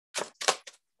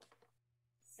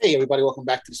Hey everybody, welcome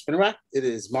back to the Spin Rack. It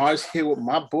is Mars here with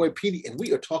my boy Petey, and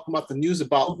we are talking about the news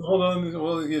about. Hold on.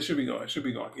 Well, yeah, it should be going. It should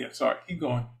be going. Yeah, sorry. Keep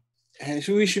going. And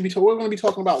we should be. We're going to be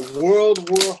talking about World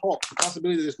War Hulk. The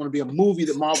possibility that there's going to be a movie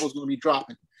that Marvel is going to be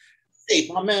dropping. Hey,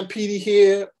 my man Petey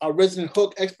here, our resident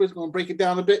Hulk expert, is going to break it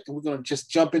down a bit, and we're going to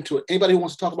just jump into it. Anybody who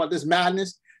wants to talk about this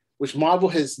madness, which Marvel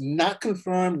has not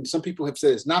confirmed, and some people have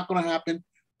said it's not going to happen,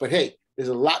 but hey, there's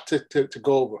a lot to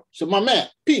go over. So, my man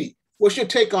Petey, what's your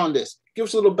take on this? Give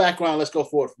us a little background. Let's go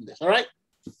forward from this. All right.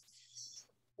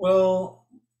 Well,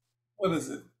 what is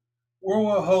it? World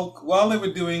War Hulk. While they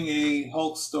were doing a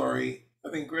Hulk story,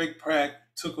 I think Greg Pak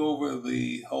took over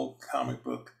the Hulk comic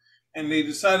book, and they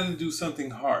decided to do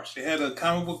something harsh. They had a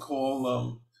comic book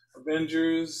called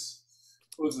Avengers.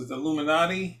 What was it? The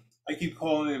Illuminati. I keep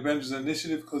calling it Avengers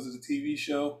Initiative because of the TV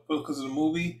show, because of the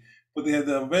movie. But they had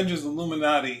the Avengers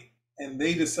Illuminati, and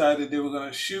they decided they were going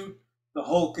to shoot the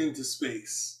Hulk into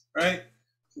space. Right?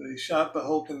 So they shot the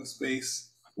Hulk into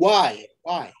space. Why?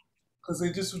 Why? Because they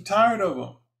just were tired of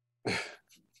him.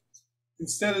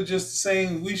 Instead of just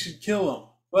saying we should kill him.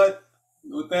 But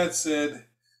with that said,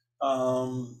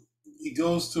 he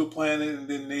goes to a planet, and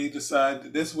then they decide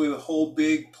that that's where the whole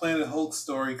big Planet Hulk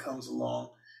story comes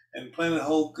along. And Planet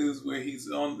Hulk is where he's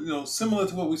on, similar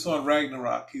to what we saw in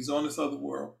Ragnarok. He's on this other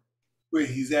world where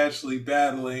he's actually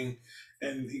battling,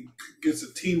 and he gets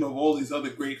a team of all these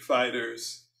other great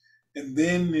fighters. And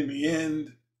then in the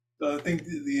end, I think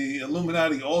the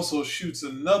Illuminati also shoots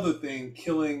another thing,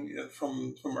 killing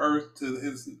from Earth to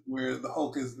his where the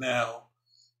Hulk is now,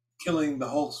 killing the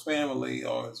Hulk's family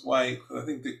or his wife. I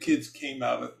think the kids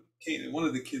one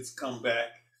of the kids come back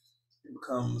and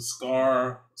becomes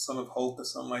Scar, son of Hulk, or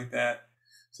something like that.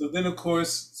 So then, of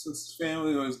course, since his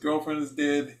family or his girlfriend is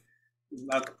dead, it's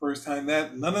not the first time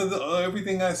that none of the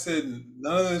everything I said,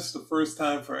 none of this is the first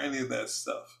time for any of that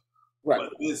stuff. Right.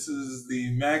 But this is the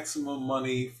maximum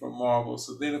money for Marvel.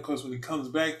 So then, of course, when he comes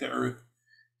back to Earth,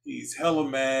 he's hella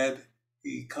mad.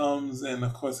 He comes, and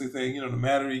of course, they say, the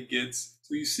madder he gets.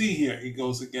 So you see here, he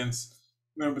goes against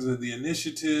members of the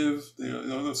Initiative,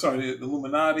 the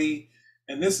Illuminati,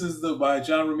 and this is by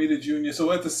John Romita Jr.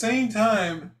 So at the same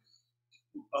time,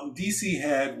 DC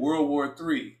had World War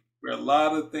III, where a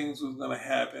lot of things was going to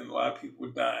happen. A lot of people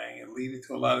were dying and leading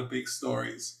to a lot of big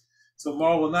stories. So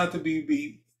Marvel, not to be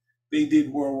beat, they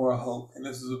did World War Hulk, and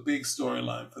this is a big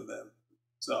storyline for them.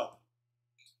 So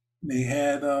they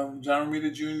had John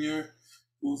Romita Jr.,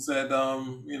 who's at, I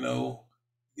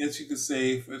guess you could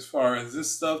say, as far as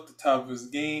this stuff, the top of his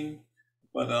game.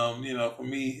 But for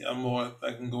me,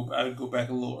 I'd go back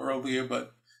a little earlier,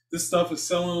 but this stuff is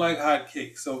selling like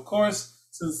hotcakes. So of course,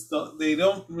 since they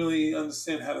don't really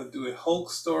understand how to do a Hulk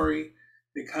story,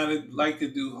 they kind of like to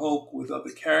do Hulk with other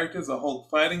characters or Hulk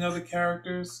fighting other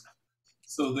characters.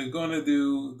 So they're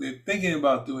thinking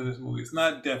about doing this movie. It's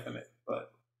not definite,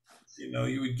 but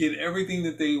you would get everything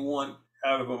that they want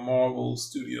out of a Marvel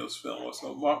Studios film or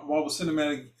so Marvel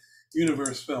Cinematic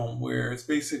Universe film, where it's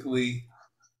basically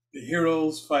the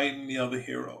heroes fighting the other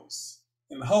heroes.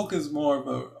 And Hulk is more of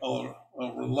a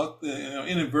reluctant,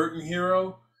 inadvertent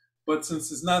hero, but since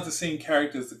it's not the same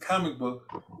character as the comic book,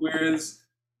 whereas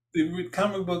the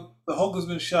comic book, the Hulk has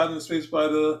been shot in space by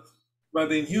the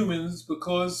Inhumans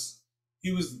because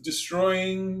he was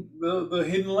destroying the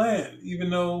hidden land,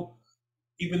 even though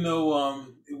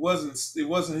it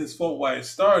wasn't his fault why it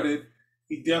started.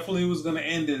 He definitely was going to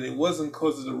end it. It wasn't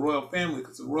because of the royal family,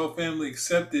 because the royal family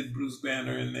accepted Bruce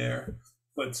Banner in there,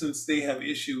 but since they have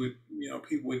issue with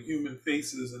people with human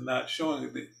faces and not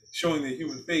showing their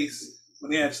human face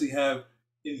when they actually have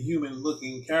inhuman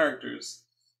looking characters,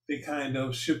 they kind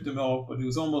of shipped him off. But it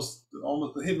was almost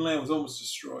the hidden land was almost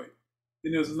destroyed.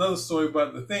 Then there's another story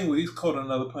about the thing where he's caught on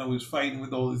another planet where he's fighting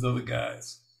with all these other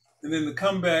guys. And then the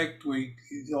comeback where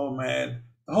he's all mad.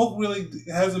 The Hulk really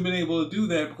hasn't been able to do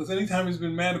that because anytime he's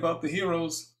been mad about the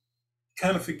heroes, he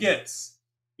kind of forgets.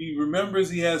 He remembers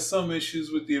he has some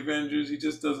issues with the Avengers. He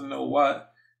just doesn't know why.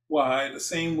 The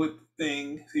same with the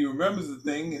Thing. He remembers the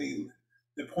Thing, and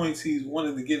the points he's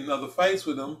wanted to get in other fights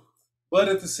with him. But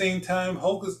at the same time,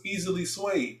 Hulk is easily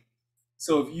swayed.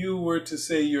 So if you were to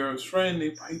say you're his friend,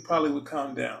 he probably would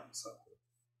calm down. So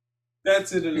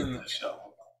that's it in a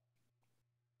nutshell.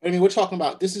 I mean, we're talking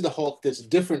about this is the Hulk that's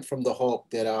different from the Hulk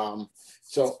that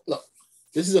So look,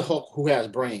 this is a Hulk who has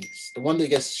brains. The one that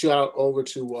gets shot over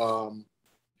to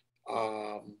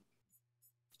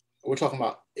we're talking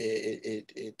about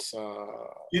it's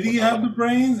Did he have the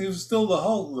brains? He was still the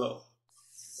Hulk though.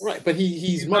 right, but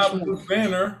he's much not more. Bruce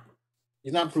Banner.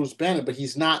 He's not Bruce Banner, but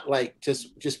he's not like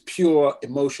just pure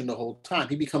emotion the whole time.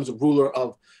 He becomes a ruler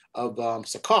of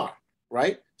Sakaar,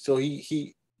 right? So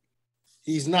he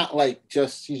he's not like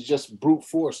he's just brute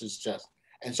force. It's just,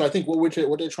 and so I think what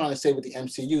they're trying to say with the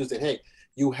MCU is that, hey,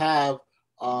 you have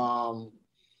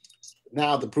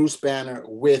now the Bruce Banner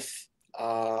with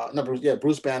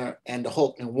Bruce Banner and the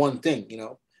Hulk in one thing,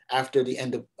 after the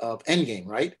end of Endgame,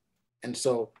 right? And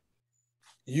so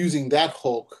using that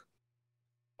Hulk,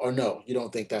 or no, you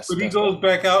don't think that's... But he goes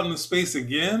back out into space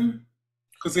again?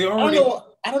 Because they already...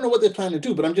 I don't know what they're planning to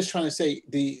do, but I'm just trying to say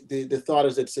the thought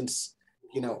is that since,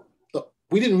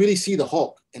 we didn't really see the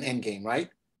Hulk in Endgame, right?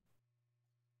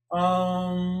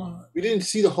 We didn't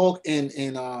see the Hulk in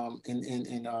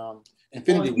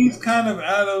Infinity War. He's kind of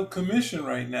out of commission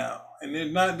right now, and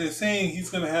they're saying he's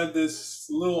going to have this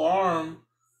little arm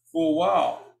for a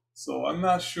while. So I'm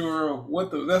not sure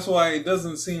that's why it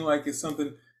doesn't seem like it's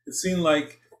something. It seemed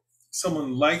like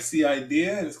someone likes the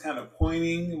idea and is kind of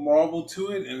pointing Marvel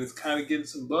to it, and it's kind of getting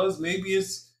some buzz. Maybe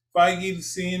it's Feige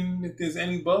seeing if there's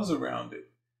any buzz around it.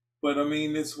 But I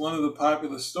mean, it's one of the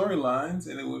popular storylines,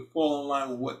 and it would fall in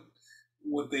line with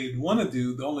what they'd want to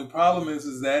do. The only problem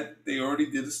is that they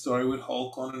already did a story with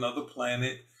Hulk on another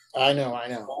planet. I know.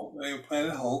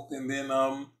 Planet Hulk, and then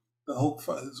the Hulk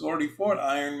has already fought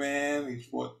Iron Man. He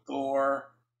fought Thor.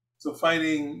 So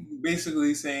fighting,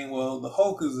 basically saying, well, the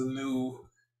Hulk is a new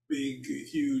big,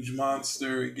 huge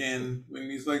monster again. When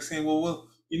he's like saying, well,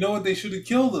 you know what? They should have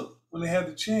killed him when they had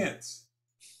the chance.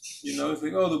 It's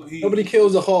like, nobody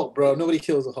kills the Hulk, bro. Nobody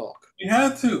kills the Hulk. You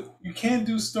have to. You can't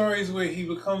do stories where he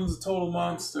becomes a total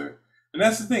monster. And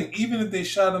that's the thing. Even if they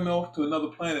shot him off to another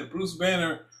planet, Bruce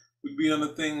Banner would be on the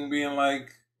thing being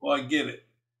like, well, I get it.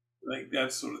 Like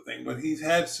that sort of thing. But he's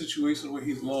had situations where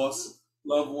he's lost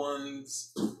loved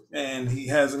ones and he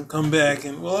hasn't come back.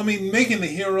 And, well, I mean, making the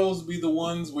heroes be the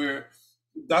ones where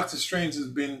Doctor Strange has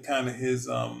been kind of his,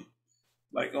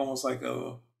 like almost like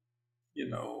a,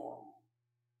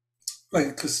 like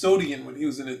a custodian when he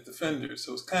was in the Defenders.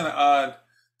 So it's kind of odd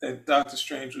that Doctor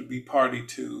Strange would be party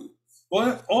to,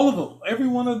 well, all of them, every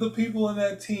one of the people in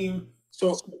that team.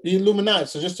 So the Illuminati,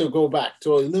 so just to go back,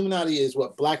 so Illuminati is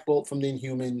what? Black Bolt from the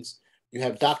Inhumans. You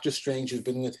have Doctor Strange, who's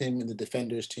been with him in the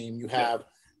Defenders team. You have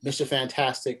Mr.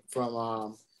 Fantastic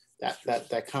from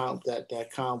that comic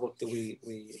book that we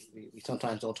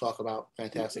sometimes don't talk about.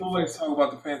 Fantastic. We always talk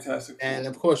about the Fantastic. And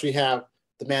of course we have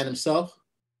the man himself.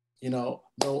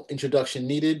 No introduction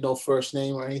needed, no first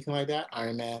name or anything like that.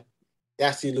 Iron Man.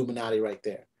 That's the Illuminati right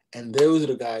there. And those are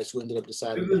the guys who ended up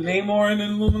deciding. Is the Namor in the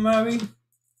Illuminati?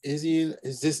 Is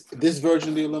this version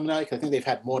of the Illuminati? Because I think they've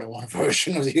had more than one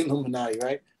version of the Illuminati,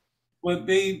 right? But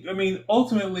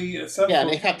ultimately,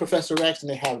 they have Professor X and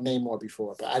they have Namor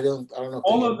before, but I don't know.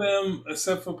 All of them,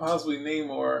 except for possibly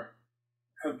Namor,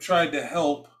 have tried to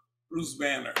help Bruce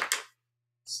Banner.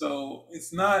 So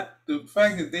it's not the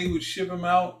fact that they would ship him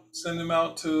out, send him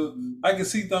out to. I can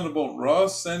see Thunderbolt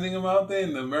Ross sending him out there,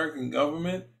 and the American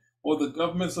government or the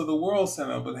governments of the world send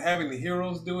him. But having the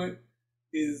heroes do it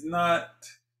is not.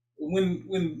 When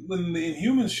the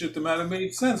Inhumans shipped him out, it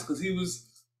made sense because he was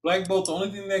Black Bolt. The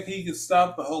only thing that he could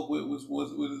stop the Hulk with was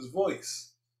with his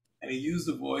voice, and he used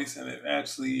the voice, and it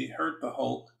actually hurt the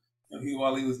Hulk. And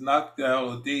while he was knocked out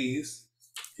or dazed.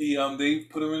 They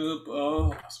put him in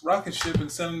a rocket ship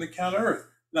and sent him to Counter Earth.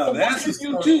 Now that's what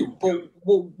you do.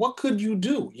 Well, what could you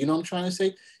do? You know what I'm trying to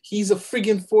say? He's a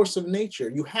friggin' force of nature.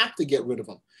 You have to get rid of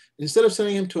him. Instead of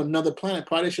sending him to another planet,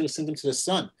 probably should have sent him to the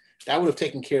sun. That would have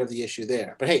taken care of the issue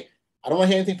there. But hey, I don't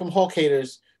want to hear anything from Hulk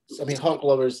haters. Hulk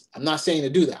lovers. I'm not saying to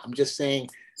do that. I'm just saying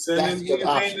that's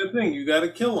the thing. You got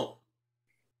to kill him.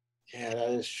 Yeah, that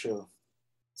is true.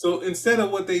 So instead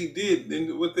of what they did,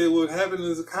 and what happened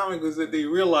in the comic was that they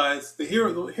realized the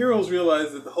heroes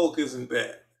realized that the Hulk isn't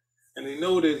bad, and they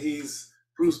know that he's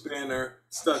Bruce Banner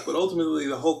stuck. But ultimately,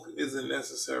 the Hulk isn't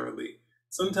necessarily.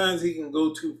 Sometimes he can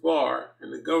go too far,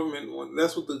 and the government.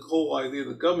 That's what the whole idea of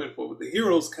the government for. But the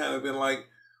heroes kind of been like,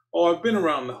 "Oh, I've been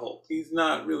around the Hulk. He's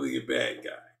not really a bad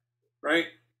guy, right?"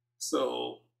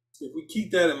 So if we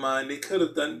keep that in mind, they could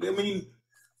have done. I mean.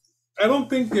 I don't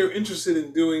think they're interested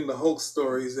in doing the Hulk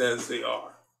stories as they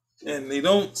are. And they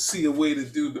don't see a way to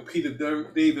do the Peter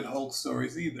David Hulk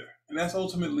stories either. And that's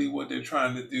ultimately what they're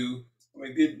trying to do when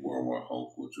they did World War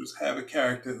Hulk, which was have a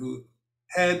character who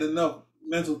had enough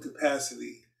mental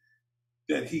capacity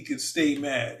that he could stay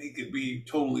mad. He could be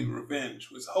totally revenge.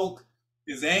 With Hulk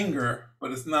is anger,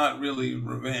 but it's not really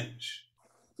revenge.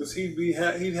 Because he'd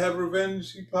have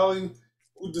revenge. He probably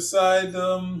would decide,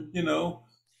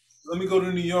 let me go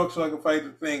to New York so I can fight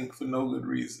the Thing for no good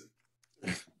reason.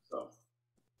 So.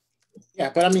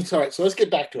 Yeah, but I mean, sorry. So let's get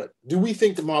back to it. Do we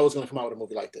think that Marvel's going to come out with a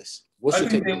movie like this? I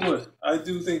think they would. I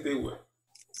do think they would.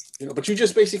 But you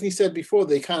just basically said before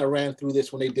they kind of ran through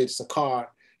this when they did Sakaar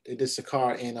They did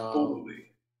Sakaar in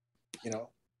Totally. you know.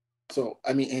 So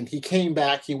I mean, and he came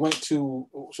back. He went to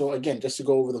so again, just to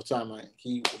go over the timeline.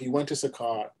 He went to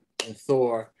Sakaar and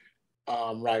Thor,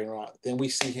 Ragnarok. Then we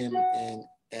see him in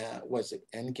was it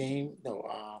Endgame?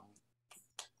 No,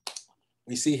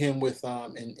 we see him with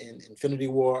in Infinity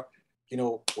War. You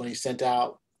know, when he's sent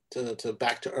out to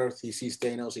back to Earth, he sees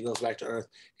Thanos. He goes back to Earth.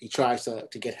 He tries to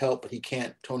get help, but he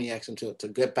can't. Tony asks him to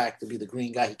get back to be the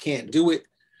Green guy. He can't do it.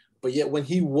 But yet, when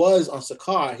he was on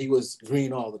Sakaar, he was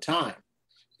green all the time.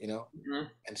 You know,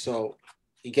 and so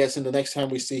he gets in. The next time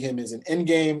we see him is in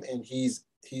Endgame, and he's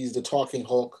the talking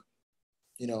Hulk.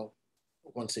 You know,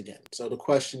 once again. So the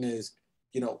question is,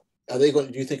 you know, are they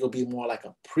going? Do you think it'll be more like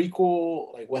a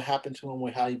prequel, like what happened to him,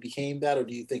 how he became that, or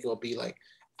do you think it'll be like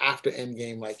after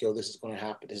Endgame, like yo, this is going to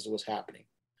happen, this is what's happening?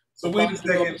 So wait a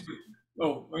second.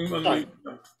 Oh,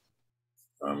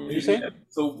 you say?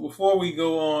 So before we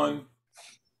go on,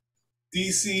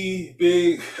 DC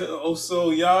Big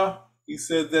Oso Ya, he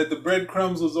said that the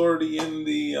breadcrumbs was already in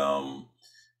the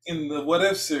What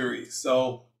If series,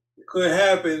 so it could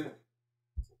happen.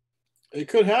 It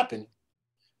could happen.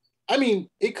 I mean,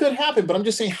 it could happen, but I'm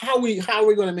just saying how are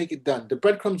we going to make it done? The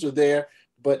breadcrumbs are there,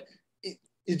 but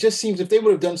it just seems if they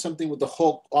would have done something with the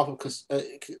Hulk off of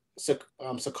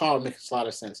Sakaar, makes a lot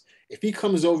of sense. If he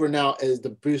comes over now as the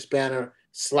Bruce Banner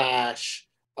 /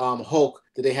 Hulk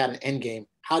that they had in Endgame,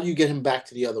 how do you get him back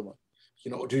to the other one?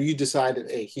 You know, do you decide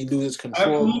that he loses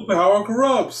control? Absolute power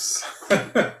corrupts.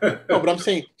 No, but I'm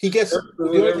saying he gets. The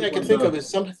only thing I can think of is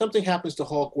something happens to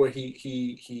Hulk where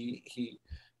he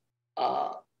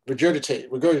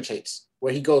regurgitates,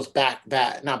 where he goes back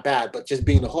bad, not bad, but just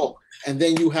being the Hulk. And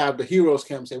then you have the heroes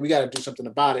come saying, we got to do something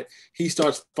about it. He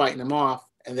starts fighting them off,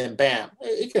 and then bam,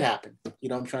 it could happen. You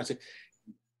know what I'm trying to say?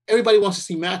 Everybody wants to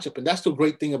see matchup, and that's the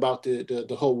great thing about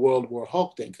the whole World War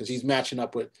Hulk thing, because he's matching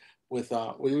up with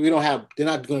we don't have, they're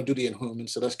not going to do the Inhumans,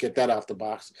 so let's get that off the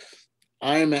box.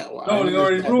 Iron Man. No, they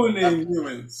already ruined the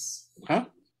Inhumans. Huh?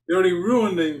 They already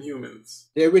ruined the Inhumans.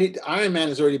 Iron Man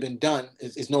has already been done.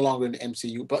 Is no longer in the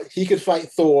MCU, but he could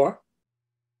fight Thor.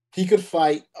 He could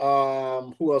fight.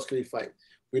 Who else could he fight?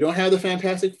 We don't have the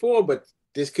Fantastic Four, but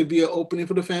this could be an opening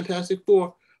for the Fantastic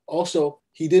Four. Also,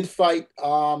 he did fight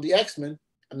the X-Men.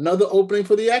 Another opening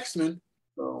for the X-Men.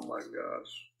 Oh my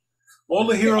gosh! All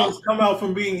the heroes come out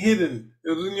from being hidden.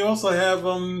 And then you also have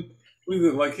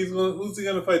like who's he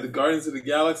gonna fight? The Guardians of the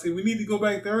Galaxy. We need to go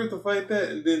back to Earth to fight that,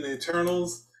 and then the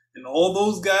Eternals and all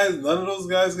those guys. None of those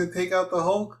guys can take out the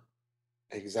Hulk.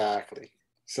 Exactly.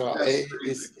 So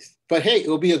but hey,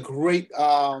 it'll be a great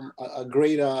battle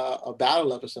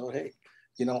episode. Hey,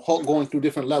 you know, Hulk going through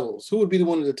different levels. Who would be the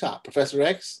one at the top? Professor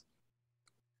X?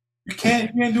 You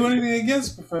can't do anything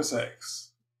against Professor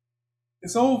X.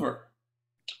 It's over.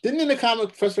 Didn't in the comic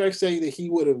Professor X say that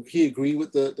he agreed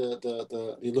with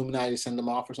the Illuminati to send them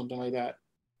off or something like that?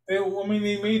 They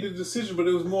made the decision, but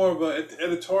it was more of an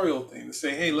editorial thing to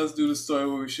say, hey, let's do the story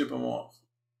where we ship them off.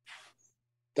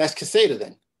 That's Quesada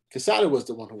then. Quesada was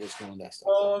the one who was doing that stuff.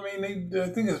 Well, I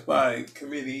think it's by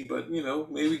committee, but, you know,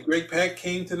 maybe Greg Pak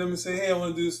came to them and said, hey, I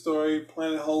want to do a story,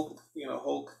 Planet Hulk, you know,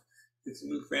 Hulk gets a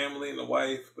new family and a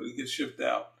wife, but he gets shipped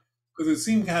out. Because it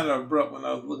seemed kind of abrupt when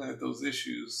I was looking at those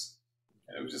issues.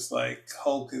 And it was just like,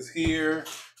 Hulk is here,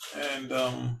 and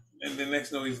the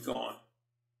next know he's gone.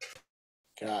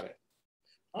 Got it.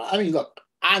 I mean, look,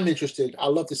 I'm interested. I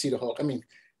love to see the Hulk. I mean,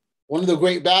 one of the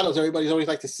great battles everybody's always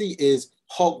like to see is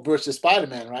Hulk versus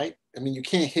Spider-Man, right? I mean, you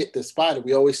can't hit the Spider.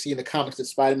 We always see in the comics that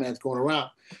Spider-Man's going around,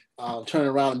 turning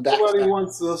around and back. Nobody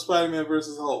wants Spider-Man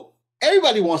versus Hulk.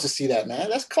 Everybody wants to see that, man.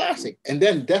 That's classic. And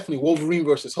then definitely Wolverine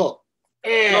versus Hulk.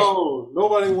 No,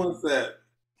 nobody wants that.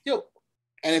 Yo,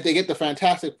 and if they get the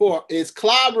Fantastic Four, it's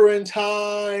clobbering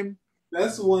time.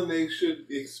 That's the one they should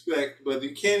expect, but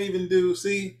you can't even do.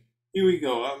 See, here we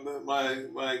go.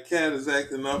 My cat is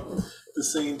acting up at the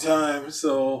same time,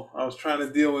 so I was trying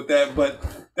to deal with that. But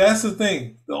that's the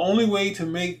thing. The only way to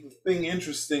make the thing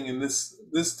interesting in this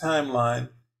timeline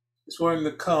is for him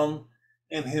to come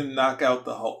and him knock out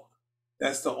the Hulk.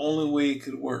 That's the only way it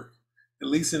could work. At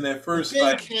least in that first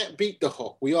fight. They can't beat the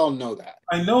Hulk. We all know that.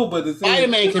 I know, but the thing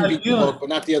Spider-Man can beat the Hulk, but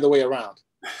not the other way around.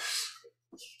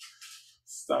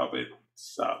 Stop it.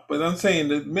 Stop. But I'm saying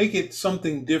to make it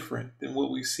something different than what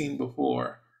we've seen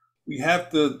before. We have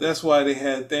to, that's why they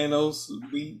had Thanos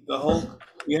beat the Hulk.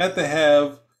 We have to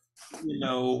have,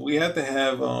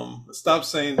 stop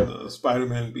saying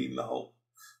Spider-Man beating the Hulk.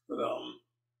 But,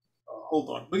 hold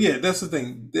on. But yeah, that's the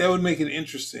thing. That would make it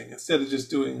interesting instead of just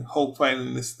doing Hulk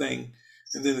fighting this thing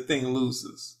and then the thing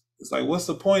loses. It's like, what's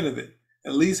the point of it?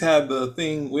 At least have the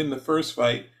thing win the first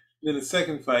fight. Then the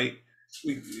second fight,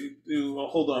 we do.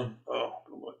 Hold on. Oh,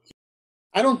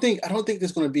 I don't think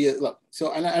there's going to be a look.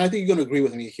 So, and I think you're going to agree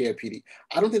with me here, PD.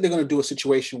 I don't think they're going to do a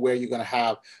situation where you're going to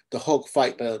have the Hulk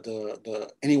fight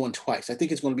the anyone twice. I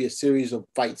think it's going to be a series of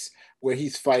fights where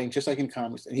he's fighting just like in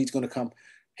comics, and he's going to come,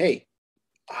 hey,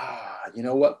 you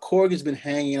know what? Korg has been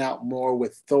hanging out more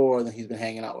with Thor than he's been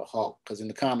hanging out with Hulk, because in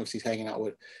the comics he's hanging out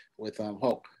with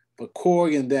Hulk. But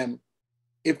Korg and them,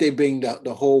 if they bring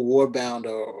the whole Warbound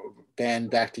or band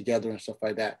back together and stuff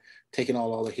like that, taking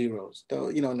all the heroes. Though,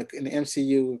 you know, in the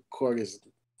MCU, Korg is,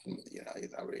 you know,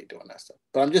 he's not really doing that stuff.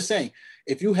 But I'm just saying,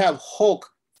 if you have Hulk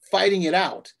fighting it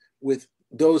out with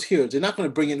those heroes, they're not going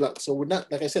to bring in. So we're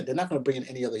not, like I said, they're not going to bring in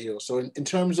any other heroes. So in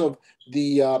terms of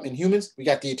the Inhumans, we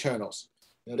got the Eternals.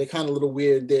 You know, they're kind of a little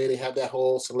weird there. They have that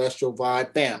whole celestial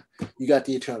vibe. Bam, you got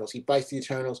the Eternals. He fights the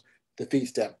Eternals,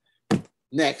 defeats them.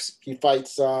 Next, he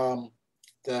fights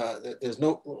there's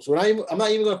no. So I'm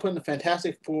not even going to put in the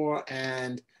Fantastic Four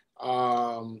and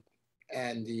the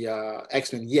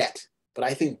X-Men yet, but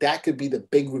I think that could be the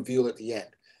big reveal at the end.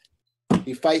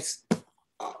 He fights.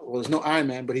 Well, there's no Iron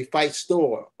Man, but he fights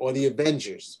Thor or the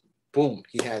Avengers. Boom,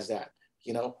 he has that.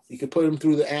 You know, you could put him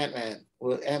through the Ant-Man.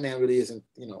 Well, Ant-Man really isn't,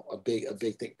 you know, a big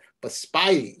thing. But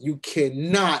Spidey, you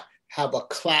cannot have a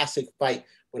classic fight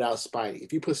without Spidey.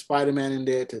 If you put Spider-Man in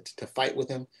there to fight with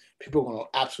him, people are going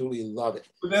to absolutely love it.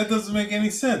 But that doesn't make any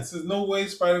sense. There's no way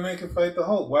Spider-Man can fight the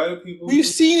Hulk. Why do people? We've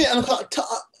seen it on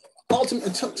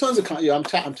tons of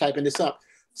content. I'm typing this up.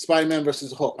 Spider-Man versus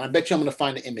the Hulk. I bet you I'm going to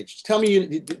find the image. Just tell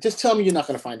me you're not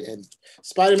going to find the image.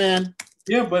 Spider-Man.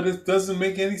 Yeah, but it doesn't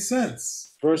make any sense.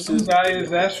 Versus one guy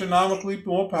is astronomically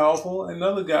more powerful,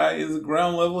 another guy is a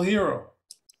ground level hero.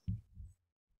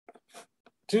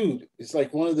 Dude, it's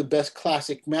like one of the best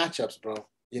classic matchups, bro.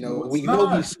 You know, we know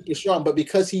he's super strong, but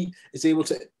because he is able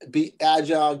to be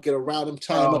agile, get around him,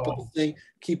 tie him up with the thing,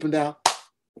 keep him down,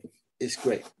 it's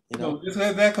great. You know, just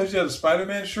like that because you have a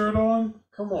Spider-Man shirt on?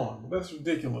 Come on, that's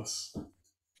ridiculous.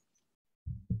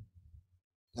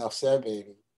 Enough said,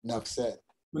 baby. Enough said.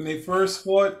 When they first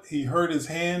fought, he hurt his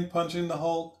hand punching the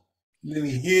Hulk. And then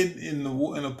he hid in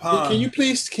a pond. Can you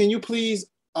please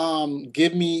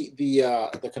give me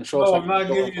the controls? No, I'm not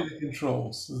giving you the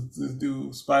controls. Let's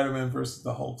do Spider-Man versus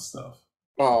the Hulk stuff.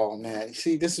 Oh man,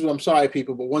 see, this is. I'm sorry,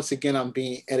 people, but once again, I'm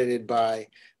being edited by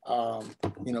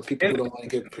you know, people who don't want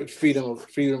to get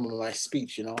freedom of my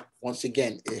speech. You know, once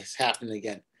again, it's happening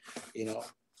again. You know,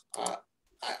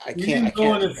 I can't.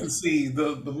 To see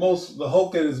the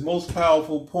Hulk at his most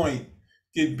powerful point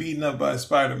get beaten up by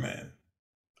Spider-Man.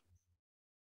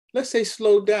 Let's say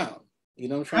slowed down. You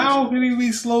know what I'm trying How can he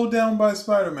be slowed down by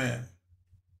Spider-Man?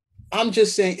 I'm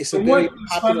just saying it's a very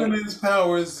popular. Spider-Man's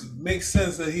powers make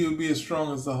sense that he would be as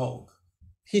strong as the Hulk.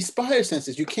 He's spider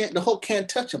senses. The Hulk can't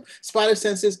touch him. Spider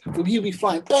senses, he'll be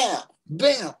flying. Bam,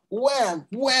 bam, wham,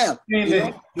 wham.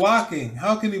 Blocking.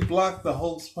 How can he block the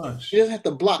Hulk's punch? He doesn't have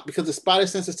to block because the spider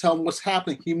senses tell him what's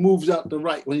happening. He moves up the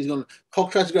right when he's going to.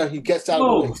 Hulk tries to go. He gets out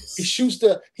of the way. He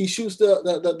shoots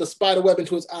the spider web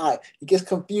into his eye. He gets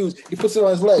confused. He puts it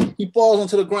on his leg. He falls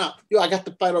onto the ground. Yo, I got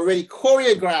the fight already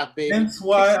choreographed, baby. That's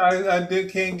why I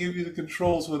can't give you the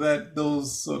controls for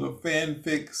those sort of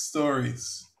fanfic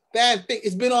stories. Fanfic.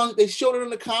 It's been on. They showed it in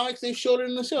the comics. They showed it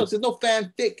in the shows. There's no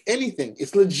fanfic anything.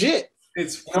 It's legit.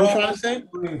 It's you know what I'm trying to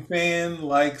say?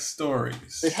 Fan-like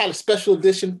stories. They had a special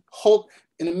edition Hulk,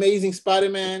 an Amazing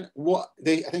Spider-Man. I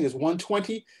think it's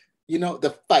 120. You know,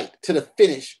 the fight to the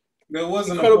finish. There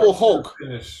wasn't Incredible Hulk.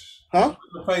 Finish. Huh?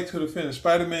 The fight to the finish.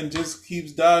 Spider-Man just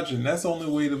keeps dodging. That's the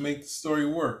only way to make the story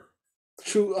work.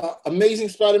 True. Amazing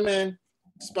Spider-Man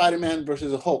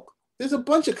versus a Hulk. There's a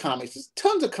bunch of comics. There's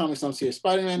tons of comics on here.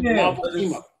 Spider-Man, Marvel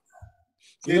team up.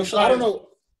 You know, so I don't know.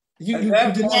 You're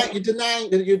denying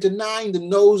the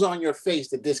nose on your face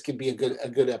that this could be a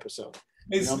good episode.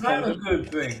 It's not a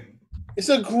good thing. It's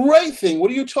a great thing.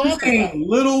 What are you talking about?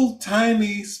 Little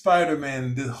tiny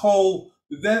Spider-Man.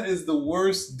 That is the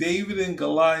worst David and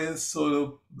Goliath sort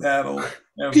of battle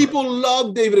ever. People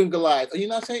love David and Goliath. Are you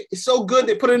not saying it's so good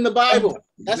they put it in the Bible?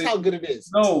 That's how good it is.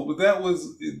 No, but that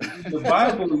was the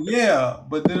Bible, yeah.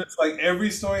 But then it's like every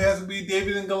story has to be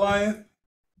David and Goliath.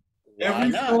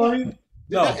 Every story.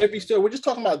 No. Not every story. We're just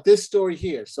talking about this story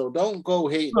here, so don't go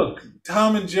hating. Look,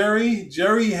 Tom and Jerry.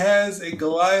 Jerry has a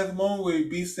Goliath moment where he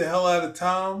beats the hell out of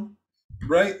Tom.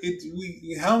 Right?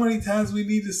 How many times we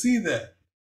need to see that?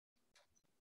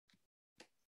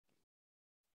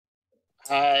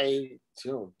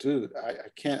 Dude, I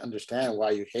can't understand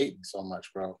why you hating so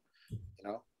much, bro.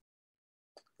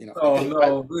 You know. Oh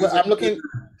no! I'm looking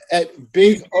at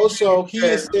Big. Also, he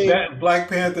is saying Black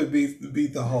Panther beat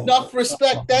the Hulk. Enough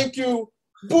respect. Thank you.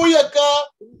 Booyaka,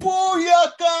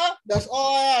 booyaka. That's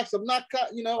all I ask. I'm not,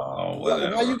 Oh, why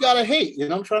whatever. you gotta hate? You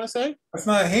know what I'm trying to say? That's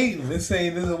not hating. It's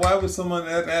saying this is why would someone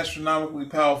that astronomically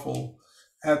powerful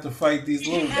have to fight these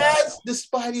He little guys? has the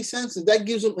spidey senses. That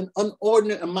gives him an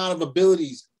unordinate amount of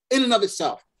abilities in and of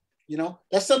itself.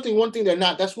 That's something. One thing they're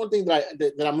not. That's one thing that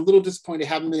I'm a little disappointed they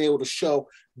haven't been able to show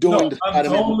No, during the I'm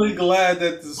Spider-Man totally movie. glad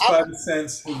that the I, spider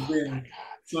sense has been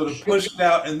sort of pushed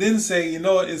out and then say, you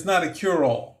know what, it's not a cure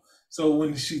all. So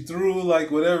when she threw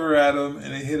like whatever at him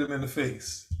and it hit him in the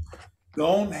face,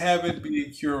 don't have it be a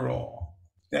cure all.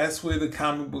 That's where the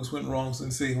comic books went wrong. So they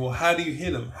say, well, how do you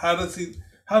hit him? How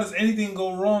does anything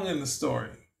go wrong in the story?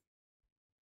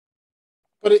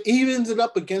 but it evens it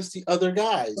up against the other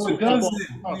guys No, who it have all doesn't.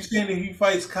 the You powers. saying that he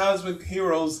fights cosmic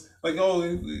heroes like, oh,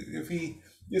 if he,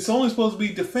 it's only supposed to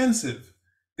be defensive.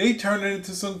 They turn it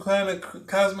into some kind of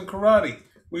cosmic karate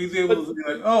where he's able But to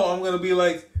be like, oh, I'm gonna be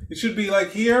like, it should be like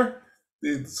here.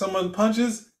 If someone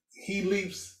punches, he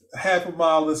leaps half a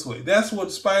mile this way. That's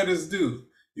what spiders do.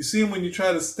 You see them when you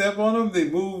try to step on them, they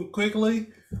move quickly,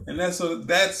 and that's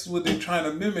what they're trying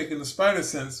to mimic in the spider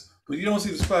sense. But you don't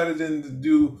see the spider then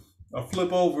do a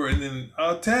flip over and then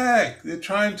attack. They're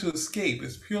trying to escape.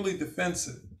 It's purely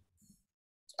defensive.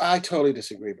 I totally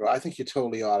disagree, bro. I think you're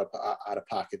totally out of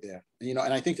pocket there. And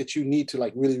I think that you need to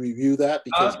like really review that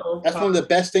because that's one of the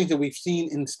best things that we've seen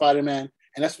in Spider-Man.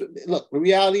 And that's what, look. The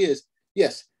reality is,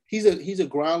 yes, he's a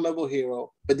ground level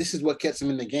hero, but this is what gets him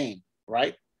in the game,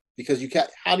 right? Because you can't.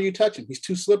 How do you touch him? He's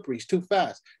too slippery. He's too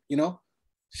fast.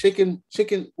 Shake and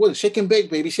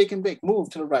bake, baby, shake and bake. Move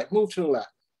to the right, move to the left.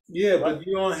 Yeah, Right? but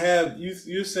you don't have you.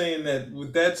 You're saying that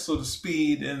with that sort of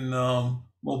speed and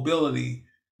mobility,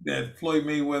 that Floyd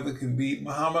Mayweather can beat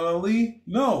Muhammad Ali?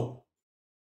 No,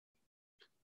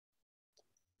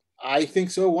 I think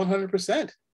so,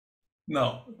 100%.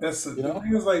 no. You The know,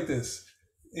 thing is like this.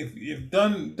 If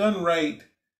done right,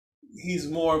 he's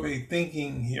more of a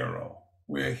thinking hero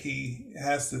where he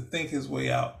has to think his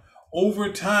way out.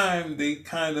 Over time, they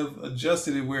kind of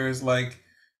adjusted it where it's like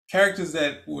characters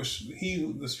that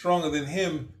he was stronger than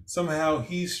him. Somehow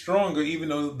he's stronger, even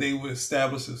though they were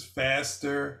established as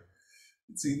faster.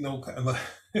 See, no, kind of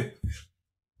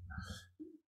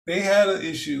they had an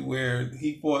issue where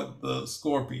he fought the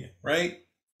Scorpion, right?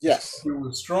 The yes, Scorpion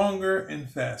was stronger and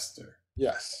faster.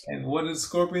 yes. And what did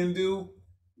Scorpion do?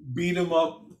 Beat him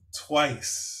up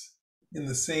twice in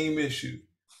the same issue.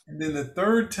 And then the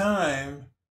third time,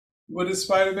 what did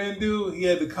Spider Man do? He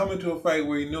had to come into a fight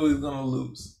where he knew he was going to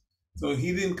lose. So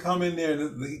he didn't come in there.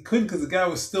 He couldn't because the guy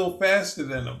was still faster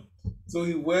than him. So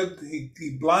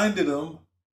he blinded him.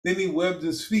 Then he webbed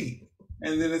his feet.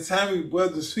 And then the time he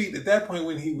webbed his feet, at that point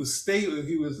when he was stable,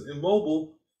 he was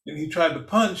immobile, and he tried to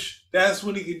punch, that's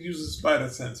when he could use his spider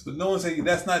sense. But no one said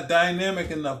that's not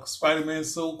dynamic enough. Spider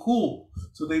Man's so cool.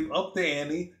 So they've upped the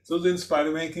ante. So then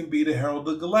Spider Man can be the Herald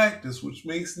of Galactus, which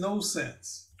makes no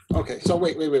sense. Okay, so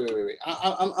wait.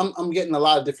 I'm getting a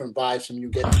lot of different vibes from you.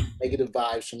 Getting negative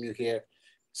vibes from you here.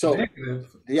 So Negative.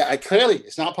 yeah, clearly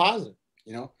it's not positive.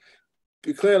 You know,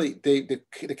 but clearly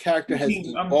the character has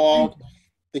I'm evolved.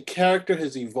 The character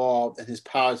has evolved, and his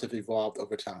powers have evolved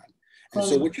over time. And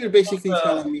so from, what you're basically the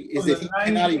telling me is from that the he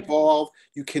cannot 90s. evolve.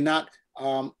 You cannot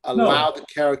No, allow the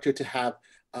character to have.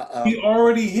 he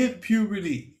already hit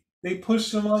puberty. They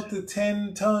pushed him up to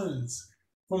 10 tons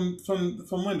from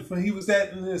when he was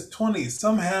at in his 20s.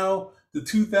 Somehow the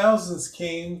 2000s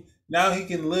came. Now he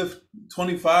can lift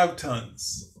 25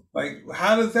 tons. Like,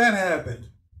 how does that happen?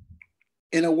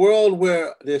 In a world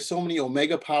where there's so many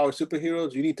Omega power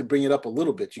superheroes, you need to bring it up a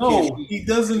little bit. You can't. No, he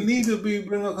doesn't need to be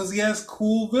bring up because he has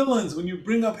cool villains. When you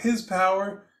bring up his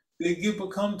power, they get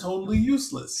become totally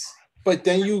useless. But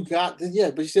then you got but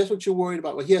that's what you're worried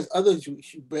about. But he has other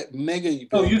mega No,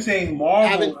 villains. you're saying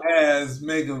Marvel has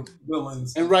mega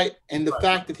villains. And right, and the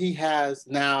fact that he has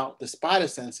now the spider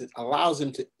senses allows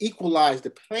him to equalize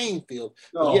the playing field.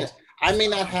 But No, yes, I may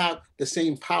not have the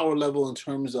same power level in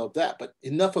terms of that, but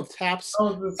enough of taps, how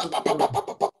is this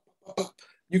a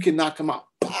you can knock him out.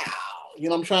 Pow! You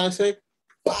know what I'm trying to say?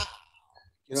 Pow!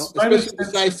 spider Especially the sense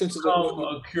spider should senses. become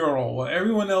a cure-all. While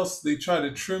everyone else they try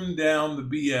to trim down the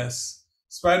BS.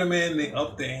 Spider-Man they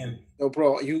up the ante. No,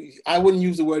 bro, I wouldn't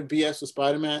use the word BS for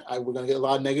Spider-Man. We're gonna get a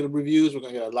lot of negative reviews. We're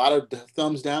gonna get a lot of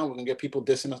thumbs down. We're gonna get people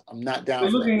dissing us. I'm not down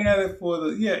They're for that. looking at it for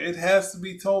it has to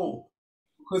be told.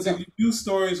 Because No, if you do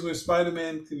stories where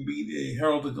Spider-Man can beat a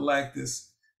Herald of Galactus,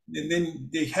 and then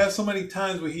they have so many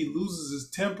times where he loses his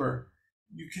temper,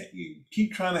 you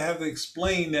keep trying to have to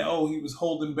explain that he was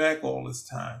holding back all this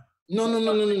time.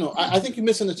 No. I think you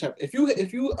misunderstand. If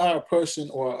you are a person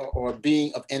or a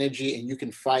being of energy and you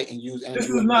can fight and use This energy,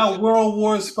 is not World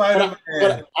War Spider-Man.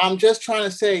 but I'm just trying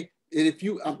to say that if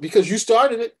you because you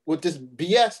started it with this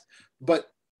BS,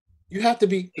 but you have to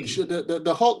be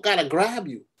the Hulk gotta grab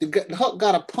you. The Hulk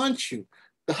gotta punch you.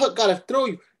 The Hulk gotta throw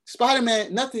you.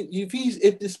 Spider-Man, nothing.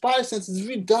 If the spider senses, if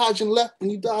you dodging left and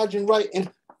you dodging right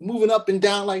and moving up and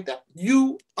down like that,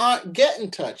 you aren't getting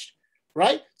touched,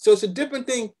 right? So it's a different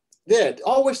thing there.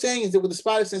 All we're saying is that with the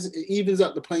spider sense, it evens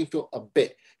up the playing field a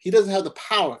bit. He doesn't have the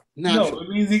power naturally. No, it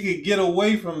means he could get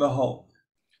away from the Hulk.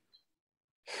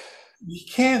 You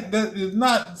can't. That is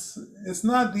not. It's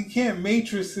not. He can't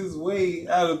matrix his way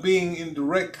out of being in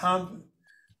direct conflict.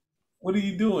 What are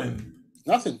you doing?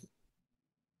 Nothing.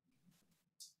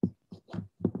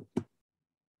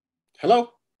 Hello.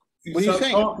 What are you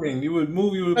saying? Talking. You would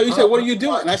move. You would. Oh, you said, "What are you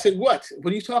doing?" And I said, "What?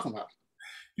 What are you talking about?"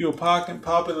 You were popping,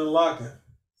 and locking.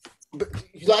 But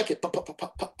you like it. Pop, pop, pop,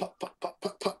 pop, pop, pop,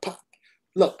 pop, pop, pop.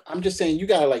 Look, I'm just saying you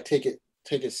gotta like take it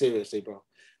seriously, bro.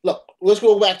 Look, let's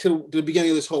go back to the beginning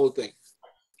of this whole thing.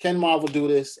 Can Marvel do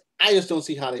this? I just don't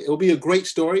see how it'll be a great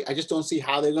story. I just don't see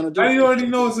how they're gonna do it. You already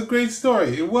know it's a great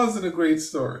story. It wasn't a great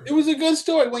story. It was a good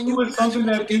story when you. It was something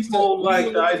that people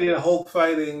like the idea of Hulk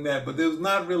fighting that, but there was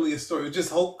not really a story. It was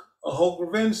just a Hulk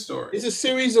revenge story. It's a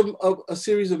series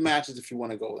of matches, if you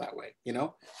want to go that way. You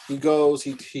know, he goes,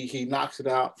 he knocks it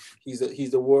out. He's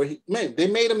the warrior. Man, they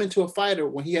made him into a fighter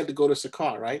when he had to go to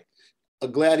Sakaar, right? A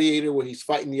gladiator where he's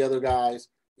fighting the other guys.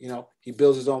 You know, he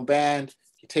builds his own band.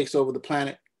 He takes over the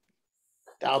planet.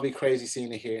 That'll be crazy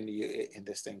seeing it here in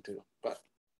this thing too. But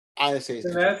I say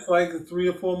it's that's like 3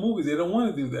 or 4 movies. They don't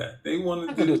want to do that. They want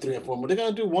to do 3 or 4. But they're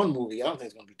gonna do 1 movie. I don't think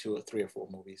it's gonna be 2 or 3 or 4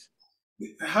 movies.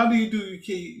 How do you do?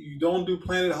 You don't do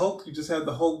Planet Hulk. You just have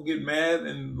the Hulk get mad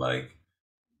and like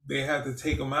they have to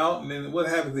take him out, and then what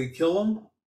happens? They kill him.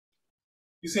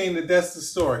 You're saying that that's the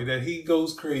story, that he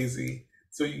goes crazy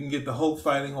so you can get the Hulk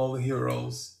fighting all the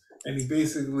heroes, and he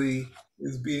basically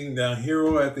is beating down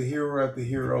hero after hero after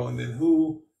hero, and then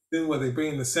what, they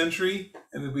bring in the Sentry,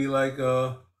 and it'll be like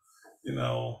I don't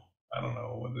know,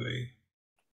 what do they?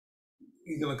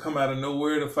 He's gonna come out of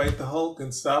nowhere to fight the Hulk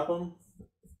and stop him.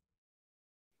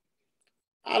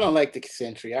 I don't like the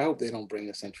Sentry. I hope they don't bring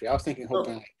the Sentry. I was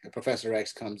hoping like Professor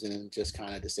X comes in and just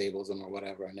kind of disables them or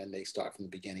whatever, and then they start from the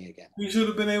beginning again. You should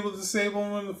have been able to disable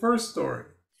him in the first story.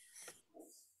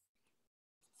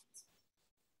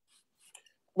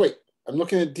 Wait, I'm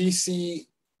looking at DC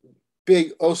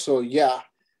Big Oso. Yeah,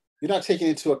 you're not taking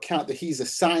into account that he's a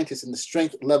scientist and the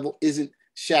strength level isn't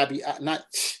shabby.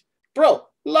 Bro,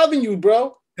 loving you,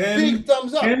 bro. Big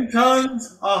thumbs up. 10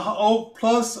 tons,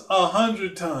 plus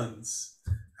 100 tons.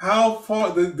 How far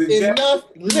enough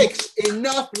licks.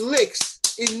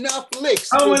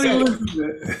 How many licks is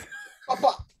it?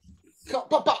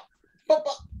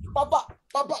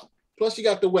 Plus you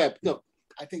got the web. Look,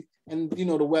 I think, and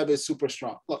the web is super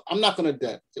strong. Look, I'm not gonna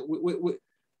dead. You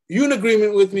in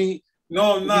agreement with me?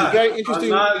 No, I'm not. Very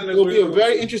interesting. It'll be a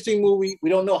very interesting movie.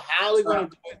 We don't know how they're gonna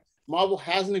do it. Marvel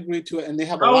hasn't agreed to it, and they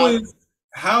have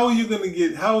how are you gonna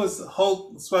get? How is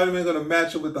Spider-Man gonna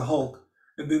match up with the Hulk?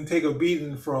 And then take a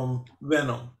beating from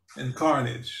Venom and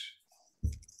Carnage.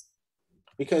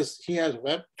 Because he has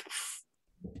web.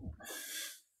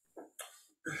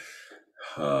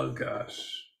 Oh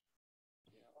gosh.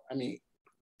 I mean,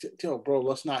 bro,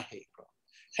 let's not hate, bro.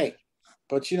 Hey,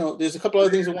 but there's a couple other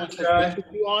things I want to touch base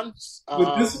with you on.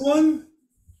 With this one?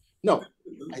 No,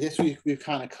 I guess we've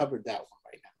kind of covered that one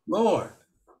right now. Lord.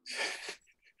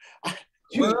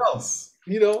 What else?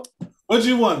 What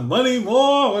you want? Money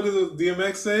more? What does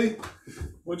DMX say?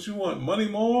 What you want? Money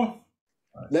more?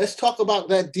 Let's talk about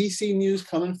that DC news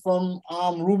coming from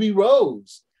Ruby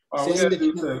Rose. We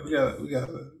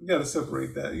gotta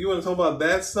separate that. You want to talk about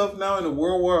that stuff now in the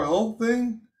World War Hulk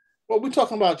thing? Well, we're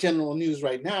talking about general news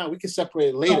right now. We can separate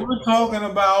it later. No, we're talking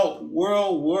about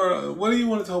World War. What do you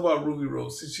want to talk about Ruby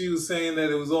Rose? Since she was saying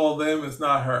that it was all them, it's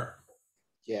not her.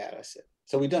 Yeah, that's it.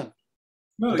 So we done.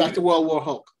 No, back to World War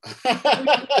Hulk.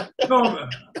 No.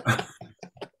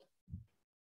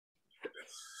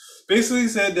 Basically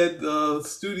said that the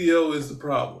studio is the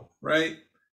problem, right?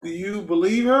 Do you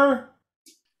believe her?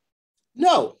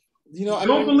 No. I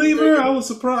don't believe her? I'm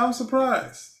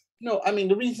surprised. No, I mean,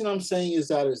 the reason I'm saying is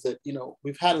that,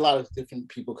 we've had a lot of different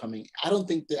people coming. I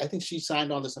think she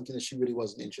signed on to something that she really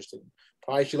wasn't interested in.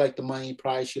 Probably she liked the money.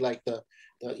 Probably she liked the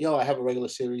I have a regular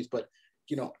series, but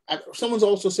someone's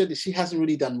also said that she hasn't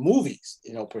really done movies,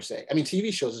 per se. I mean,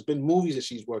 TV shows. It's been movies that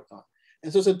she's worked on,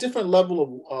 and so it's a different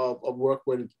level of work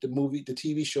where the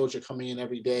TV shows are coming in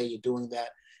every day. You're doing that,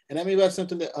 and maybe that's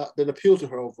something that appealed to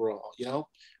her overall.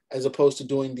 as opposed to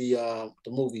doing the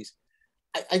movies.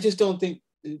 I just don't think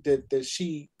that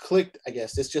she clicked. I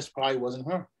guess this just probably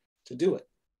wasn't her to do it.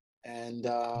 And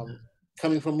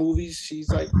coming from movies, she's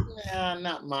like, nah,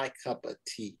 not my cup of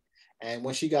tea. And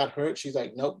when she got hurt, she's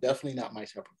like, nope, definitely not my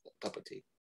cup of tea.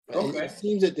 But Okay. it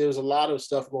seems that there's a lot of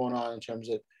stuff going on in terms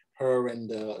of her and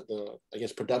the I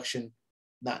guess production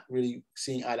not really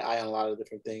seeing eye to eye on a lot of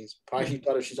different things. Probably she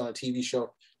thought if she's on a TV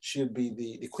show, she would be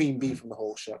the queen bee from the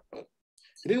whole show. But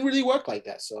it didn't really work like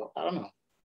that. So I don't know.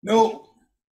 No,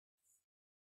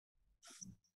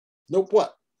 Nope.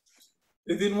 What?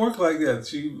 it didn't work like that.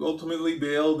 She ultimately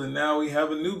bailed, and now we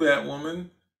have a new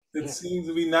Batwoman that Yeah. seems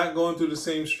to be not going through the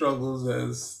same struggles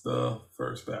as the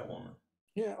first Batwoman.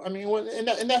 Yeah. I mean, well, and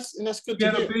that's good She to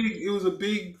had a hear. big. It was a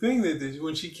big thing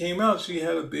when she came out. She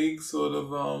had a big sort of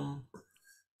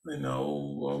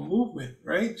movement,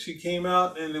 right? She came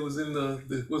out, and it was in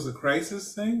the was the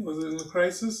Crisis thing. Was it in the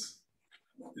Crisis?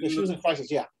 Yeah, In she was the in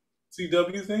crisis. Yeah.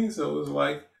 CW thing. So it was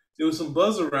like there was some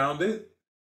buzz around it.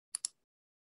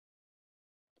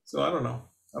 So I don't know.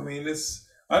 I mean,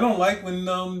 I don't like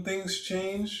when things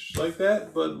change like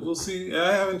that, but we'll see.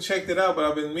 I haven't checked it out, but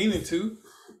I've been meaning to.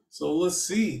 So let's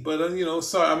see. But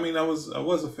sorry. I mean, I was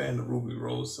a fan of Ruby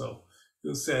Rose, so it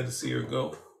was sad to see her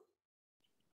go.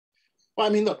 Well, I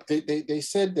mean, look, they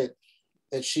said that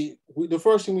the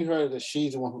first thing we heard is that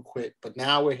she's the one who quit, but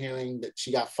now we're hearing that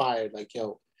she got fired. Like, she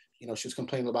was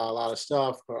complaining about a lot of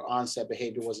stuff. Her on-set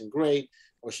behavior wasn't great,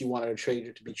 or she wanted her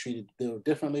trader to be treated a little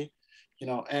differently.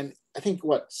 And I think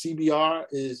what CBR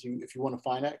is, if you want to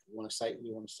find out, you want to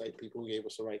cite people who gave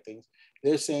us the right things.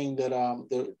 They're saying that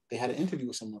they had an interview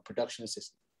with someone, a production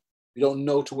assistant. We don't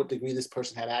know to what degree this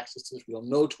person had access to this. We don't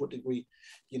know to what degree,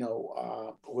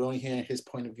 we're only hearing his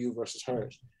point of view versus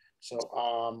hers. So,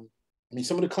 I mean,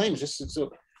 some of the claims,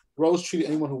 so Rose treated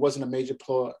anyone who wasn't a major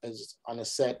player as on a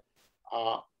set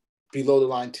below the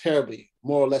line terribly,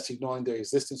 more or less ignoring their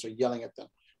existence or yelling at them.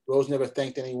 Rose never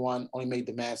thanked anyone, only made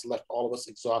demands that left all of us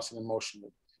exhausted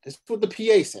emotionally. This is what the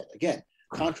PA said. Again,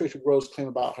 contrary to Rose's claim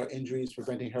about her injuries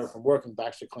preventing her from working,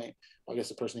 Baxter claimed, I guess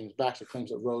the person named Baxter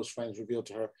claims that Rose's friends revealed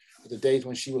to her that the days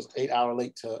when she was 8 hours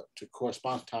late to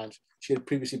correspondence times, she had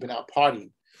previously been out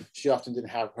partying. She often didn't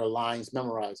have her lines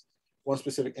memorized. One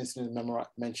specific incident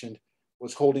mentioned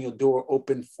was holding a door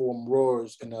open for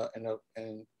Rose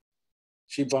and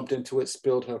she bumped into it,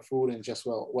 spilled her food, and just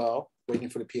waiting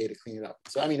for the PA to clean it up.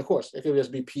 So I mean, of course, it could just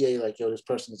be PA like, this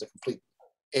person is a complete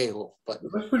a-hole. But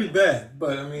that's pretty bad.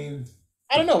 But I mean,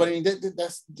 I don't know. But I mean,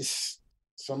 that's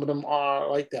some of them are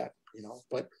like that,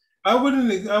 But I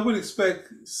would expect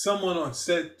someone on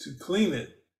set to clean it,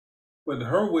 but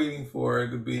her waiting for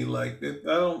it to be like, I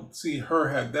don't see her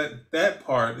have that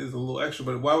part is a little extra.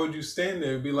 But why would you stand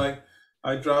there and be like,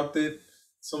 I dropped it,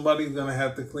 somebody's gonna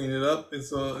have to clean it up?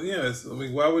 I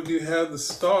mean, why would you have the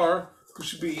star who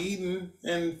should be eaten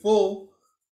and full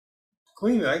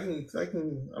clean it? I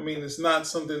mean, it's not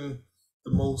something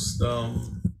the most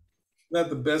not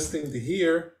the best thing to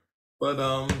hear, but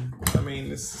I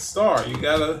mean, it's a star. You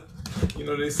gotta,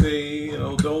 they say,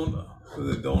 don't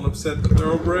upset the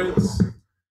thoroughbreds.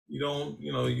 You don't,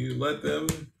 you let them,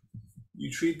 you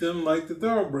treat them like the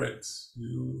thoroughbreds.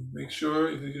 You make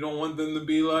sure you don't want them to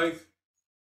be like.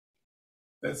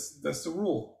 That's the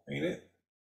rule, ain't it?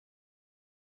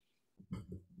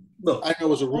 Look, I know it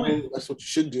was a rule. That's what you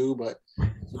should do, but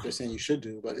that's what they're saying you should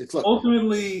do. But it's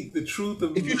ultimately the truth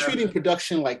of if you're treating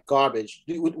production like garbage,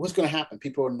 what's going to happen?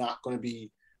 People are not going to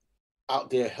be out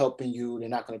there helping you. They're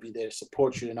not going to be there to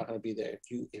support you. They're not going to be there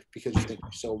because you think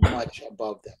you're so much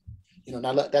above them.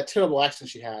 Now that terrible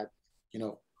accident she had,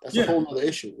 that's a whole other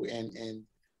issue. And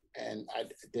I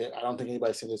don't think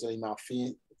anybody said there's any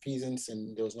malfeasance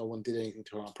and there was no one did anything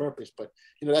to her on purpose. But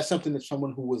that's something that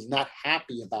someone who was not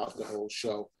happy about the whole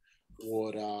show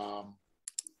would,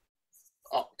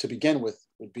 to begin with,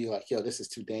 would be like, this is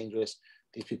too dangerous.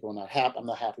 These people are not happy. I'm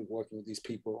not happy working with these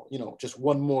people. Just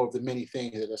one more of the many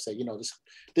things that I say,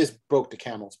 this broke the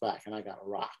camel's back and I got a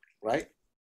rock, right?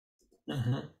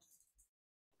 Mm-hmm.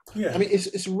 Yeah. I mean,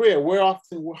 it's rare.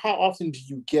 How often do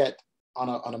you get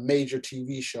on a major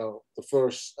TV show,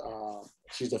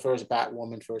 she's the first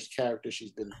Batwoman, first character.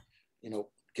 She's been,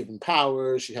 given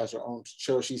powers. She has her own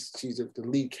show. She's the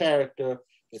lead character.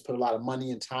 They put a lot of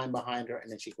money and time behind her, and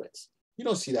then she quits. You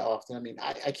don't see that often. I mean,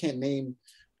 I can't name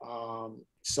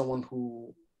someone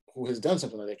who has done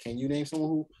something like that. Can you name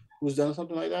someone who's done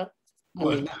something like that? I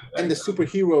mean, in the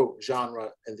superhero genre,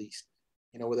 at least,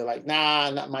 where they're like, nah,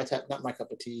 not my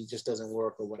cup of tea, just doesn't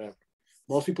work or whatever.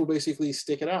 Most people basically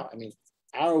stick it out. I mean,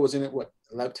 Arrow was in it,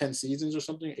 10 seasons or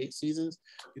something, 8 seasons.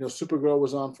 Supergirl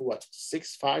was on for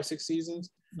 6 seasons.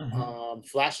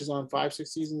 Flash is on 5-6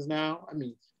 seasons now. I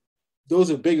mean, those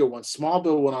are bigger ones.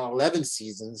 Smallville went on 11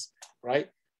 seasons, right?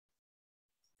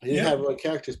 They didn't have other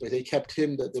characters, but they kept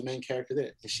him the main character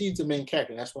there. And she's the main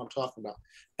character. That's what I'm talking about.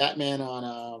 Batman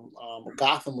on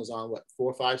Gotham was on, what,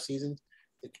 4 or 5 seasons?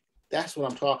 That's what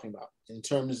I'm talking about in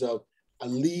terms of a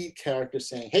lead character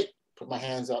saying, hey, put my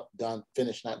hands up, done,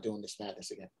 finish, not doing this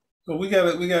madness again. So we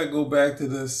gotta go back to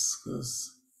this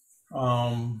because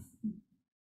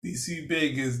DC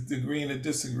Big is agreeing to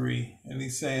disagree, and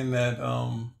he's saying that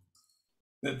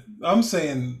that I'm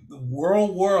saying the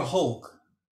World War Hulk.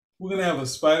 We're gonna have a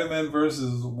Spider-Man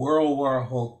versus World War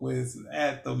Hulk, where it's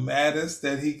at the maddest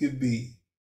that he could be.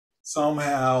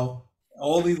 Somehow,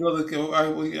 all these other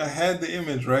I had the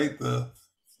image right,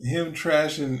 him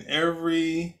trashing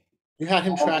every. You had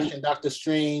him trashing Doctor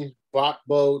Strange, Brock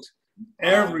Boat,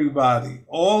 everybody,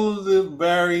 all of the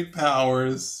varied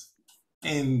powers.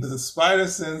 And the spider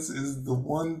sense is the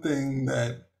one thing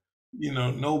that,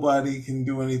 nobody can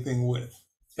do anything with.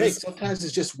 Hey, sometimes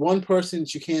it's just one person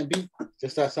that you can't beat.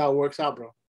 Just that's how it works out,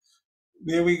 bro.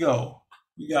 There we go.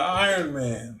 We got Iron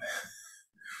Man,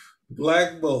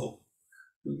 Black Bolt,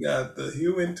 we got the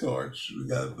Human Torch, we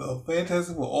got the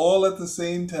Fantastic Four, all at the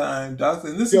same time.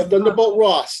 Thunderbolt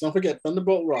Ross. Don't forget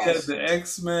Thunderbolt Ross. We had the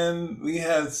X-Men. We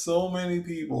had so many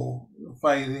people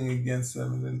fighting against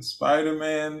them. And then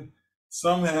Spider-Man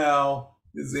somehow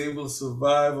is able to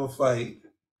survive a fight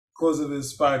because of his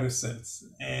spider sense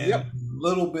and a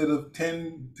little bit of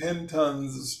 10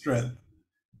 tons of strength.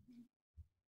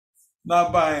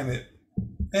 Not buying it.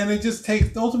 And it just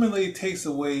ultimately takes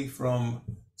away from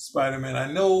Spider-Man. I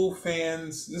know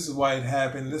fans, this is why it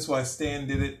happened. This is why Stan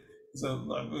did it. So,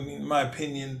 I mean, in my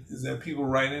opinion, is that people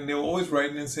writing, they were always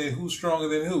writing and saying who's stronger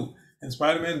than who. And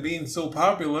Spider-Man being so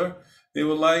popular, they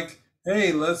were like,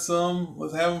 hey, let's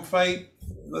have him fight.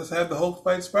 Let's have the Hulk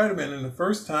fight Spider-Man. And the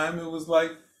first time it was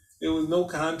no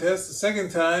contest. The second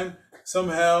time,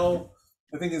 somehow,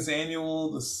 I think it's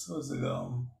annual. I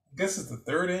guess it's the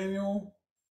third annual.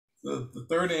 The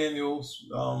third annual,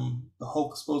 the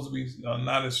Hulk is supposed to be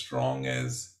not as strong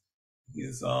as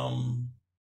his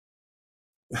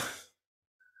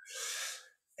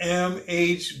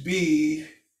MHB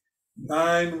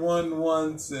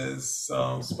 911 says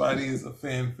Spidey is a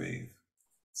fan fave.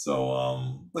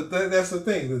 So, but that's the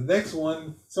thing. The next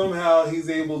one, somehow he's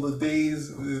able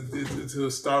to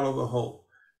startle the Hulk.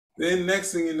 Then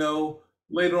next thing you know,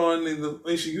 later on in the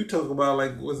issue you talk about,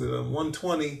 like, was it a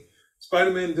 120?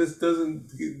 Spider-Man just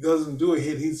doesn't do a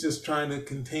hit. He's just trying to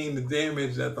contain the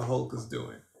damage that the Hulk is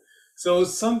doing. So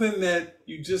it's something that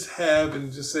you just have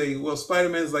and just say, well,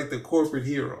 Spider-Man's like the corporate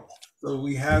hero. So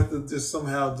we have to just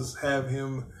somehow just have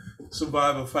him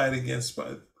survive a fight against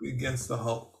the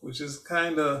Hulk, which is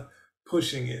kind of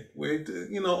pushing it. Where,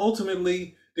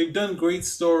 ultimately they've done great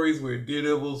stories where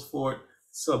Daredevil's fought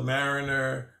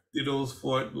Submariner, Daredevil's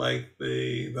fought like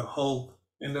the Hulk,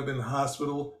 end up in the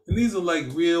hospital. And these are like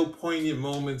real poignant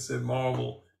moments at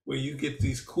Marvel where you get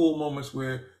these cool moments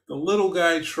where the little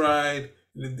guy tried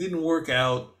and it didn't work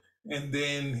out. And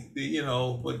then,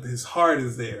 but his heart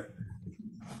is there.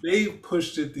 They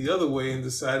pushed it the other way and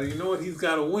decided, you know what, he's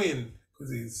got to win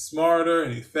because he's smarter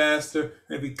and he's faster.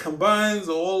 And if he combines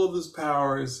all of his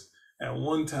powers at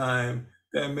one time,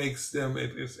 that makes them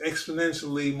it's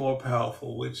exponentially more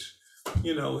powerful, which,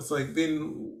 it's like,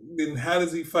 then how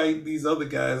does he fight these other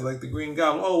guys like the Green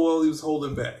Goblin? Oh, well, he was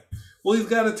holding back. Well, he's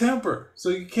got a temper, so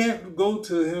you can't go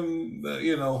to him,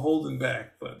 holding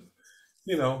back. But,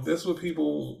 that's what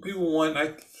people want.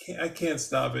 I can't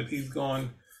stop it. He's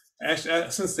gone,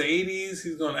 since the 80s,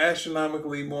 he's gone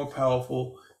astronomically more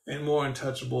powerful and more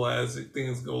untouchable as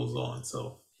things goes on.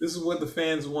 So this is what the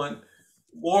fans want,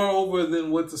 moreover than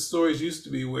what the stories used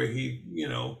to be, where he,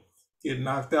 get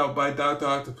knocked out by Dr.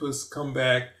 Octopus, come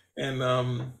back,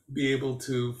 and be able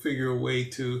to figure a way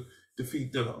to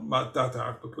defeat Dr.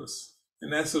 Octopus.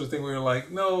 And that sort of thing where you're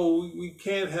like, no, we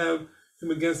can't have him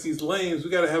against these lames.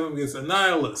 We got to have him against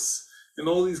Annihilus and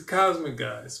all these cosmic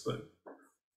guys. But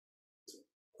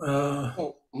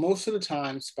most of the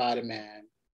time, Spider-Man,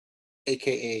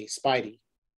 a.k.a. Spidey,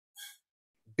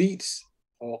 beats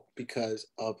Hulk because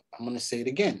of, I'm going to say it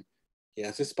again, he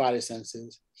has his spider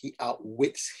senses, he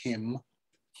outwits him,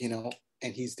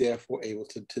 and he's therefore able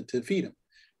to defeat him.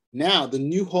 Now, the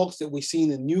new Hulks that we see in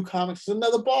the new comics is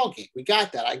another ballgame. We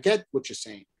got that. I get what you're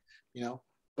saying,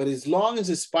 But as long as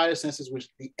his spider senses, which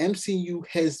the MCU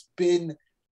has been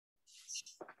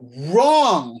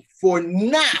wrong for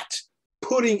not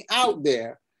putting out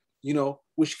there,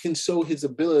 which can show his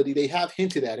ability, they have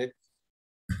hinted at it.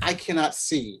 I cannot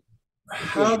see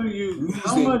How do you?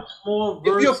 How much more?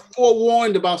 If you're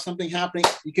forewarned about something happening,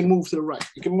 you can move to the right.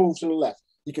 You can move to the left.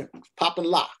 You can pop and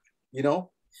lock. You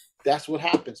know, that's what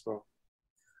happens, bro.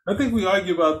 I think we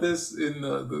argue about this in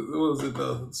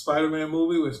the Spider-Man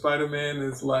movie where Spider-Man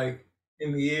is like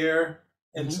in the air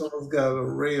and someone's got an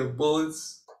array of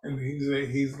bullets and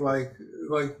he's like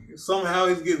somehow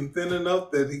he's getting thin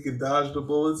enough that he can dodge the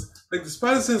bullets. Like the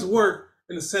spider sense work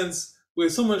in a sense where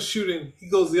someone's shooting, he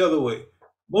goes the other way.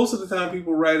 Most of the time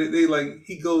people write it,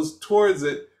 he goes towards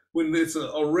it. When it's an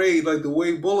array, like the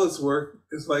way bullets work,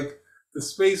 it's like the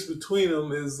space between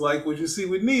them is like what you see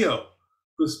with Neo.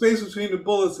 The space between the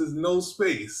bullets is no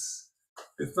space.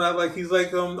 It's not like he's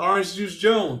like Orange Juice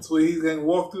Jones, where he can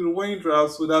walk through the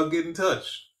raindrops without getting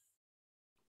touched.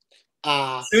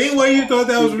 Same way you thought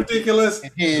that was ridiculous.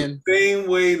 Same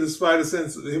way the spider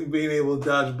sense of him being able to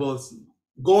dodge bullets,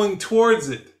 going towards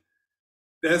it.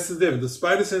 That's the difference. The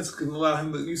spider sense can allow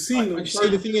him to. You see,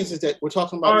 the thing is that we're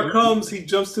talking about. Car comes, he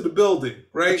jumps to the building,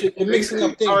 right? You're mixing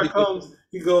up things. Car comes,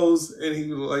 he goes, and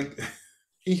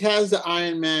he has the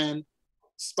Iron Man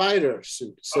spider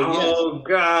suit. So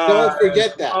God! Don't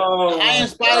forget that. The Iron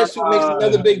Spider suit makes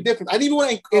another big difference. I didn't even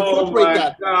want to incorporate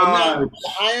that. But now, the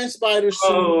Iron Spider suit.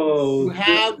 You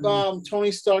have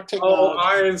Tony Stark technology.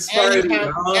 Iron Spider.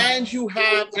 And you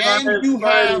have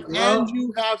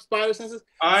spider senses.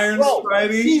 Iron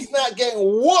Spidey. He's not getting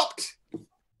whooped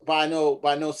by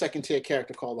no second tier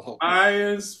character called the Hulk.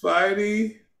 Iron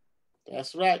Spidey.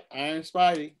 That's right, Iron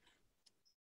Spidey.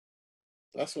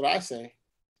 That's what I say.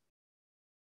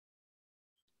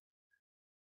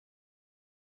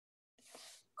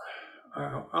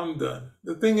 I'm done.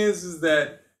 The thing is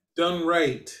that done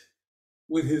right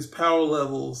with his power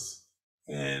levels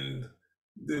and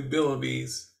the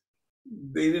abilities,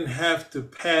 they didn't have to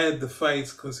pad the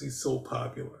fights because he's so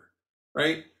popular,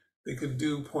 right? They could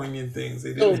do poignant things.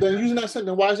 They didn't. So then using that sentence,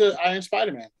 then why is there Iron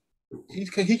Spider-Man?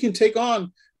 He can take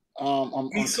on.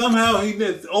 He somehow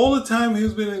did all the time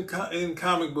he's been in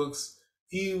comic books.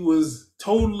 He was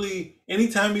totally.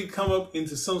 Anytime he'd come up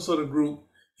into some sort of group,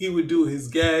 he would do his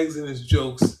gags and his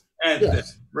jokes at them,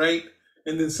 right?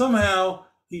 And then somehow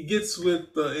he gets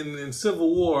with in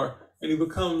Civil War and he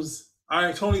becomes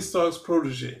Tony Stark's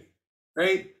protege,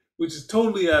 right? Which is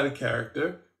totally out of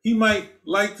character. He might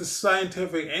like the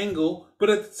scientific angle, but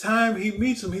at the time he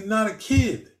meets him, he's not a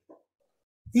kid.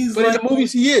 In the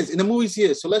movies he is. In the movies he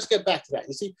is. So let's get back to that.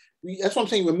 You see, that's what I'm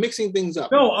saying. We're mixing things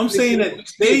up. No, I'm saying that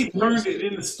they turned it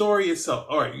in the story itself.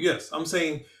 All right, yes. I'm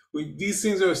saying these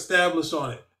things are established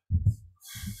on it.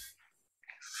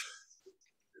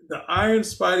 The Iron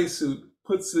Spidey suit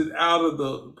puts it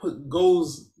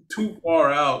goes too far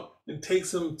out and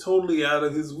takes him totally out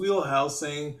of his wheelhouse,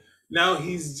 saying now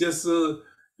he's just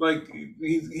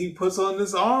he puts on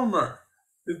this armor.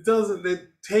 It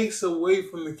takes away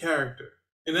from the character.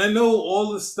 And I know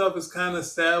all this stuff is kind of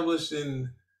established in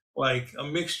like a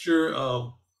mixture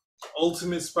of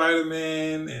Ultimate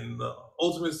Spider-Man and the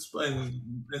Ultimate and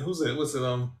who's it? What's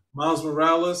it? Miles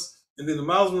Morales. And then the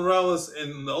Miles Morales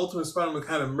and the Ultimate Spider-Man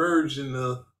kind of merged in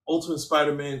the Ultimate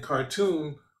Spider-Man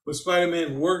cartoon, where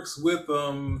Spider-Man works with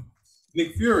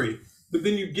Nick Fury. But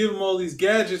then you give him all these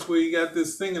gadgets where you got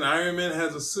this thing and Iron Man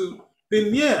has a suit.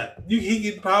 Then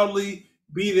he could probably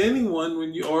beat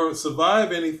anyone or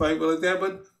survive any fight like that.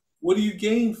 But what do you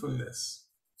gain from this?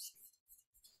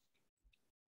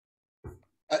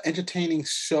 Entertaining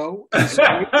show. Isn't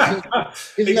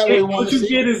that what you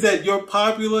get is that your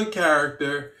popular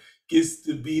character gets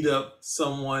to beat up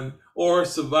someone or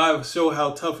show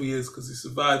how tough he is because he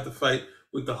survived the fight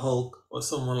with the Hulk or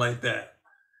someone like that.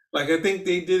 Like I think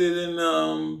they did it in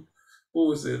what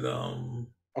was it?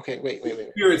 Okay, wait.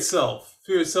 Fear Itself.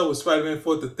 Fear Itself was Spider-Man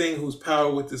fought the Thing, whose power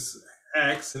with this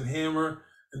axe and hammer,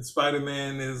 and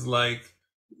Spider-Man is like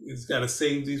he's got to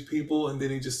save these people, and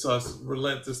then he just starts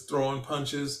relentless throwing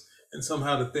punches. And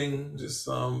somehow the Thing just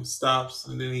stops,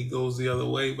 and then he goes the other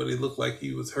way. But it looked like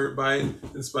he was hurt by it.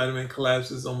 And Spider-Man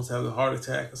collapses, almost has a heart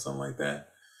attack or something like that.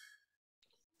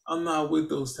 I'm not with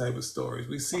those type of stories.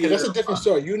 We see that's a different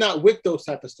story. You're not with those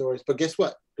type of stories, but guess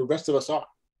what? The rest of us are.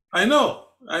 I know.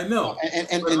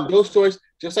 And those stories,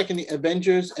 just like in the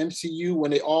Avengers MCU,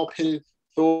 when they all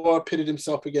Thor pitted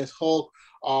himself against Hulk,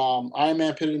 Iron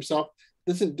Man pitted himself.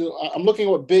 Listen, I'm looking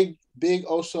at what Big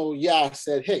Oso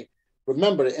said. Hey.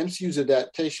 Remember, the MCU is an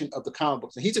adaptation of the comic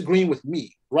books, and he's agreeing with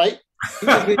me, right? He's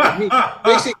agreeing with me,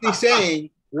 basically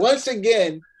saying once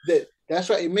again that's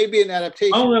right. It may be an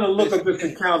adaptation. I'm going to look at this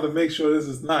account to make sure this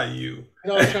is not you. You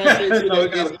know what I'm trying to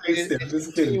say? I'm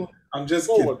just kidding. I'm just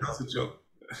kidding. That's a joke.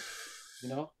 You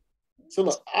know, So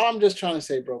look, I'm just trying to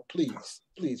say, bro, please.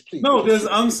 No, please.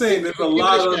 I'm saying there's a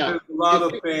lot of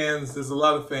fans. There's a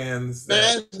lot of fans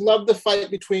that love the fight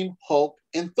between Hulk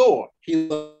and Thor. In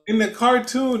the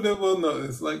cartoon, well, no,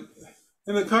 it's like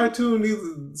in the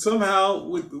cartoon, somehow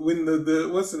when the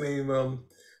what's the name,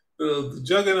 the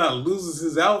Juggernaut loses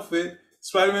his outfit,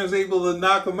 Spider-Man is able to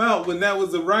knock him out. When that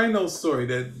was the Rhino story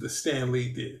that the Stan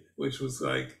Lee did, which was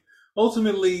like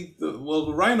ultimately, the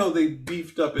Rhino, they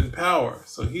beefed up in power.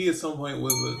 So he at some point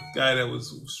was a guy that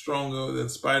was stronger than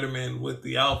Spider-Man with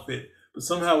the outfit. But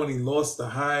somehow when he lost the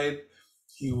hide,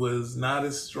 he was not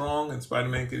as strong and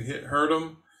Spider-Man could hurt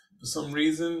him for some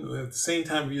reason. But at the same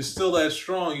time, if you're still that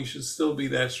strong, you should still be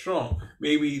that strong.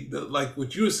 Maybe, like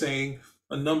what you were saying,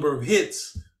 a number of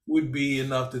hits would be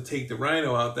enough to take the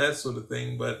Rhino out, that sort of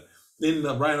thing. But then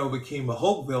the Rhino became a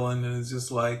Hulk villain, and it's just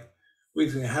like, wait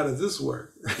a minute, how does this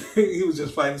work? He was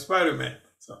just fighting Spider-Man.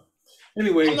 So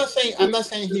anyway, I'm not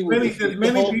saying he would. There's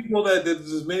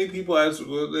many people as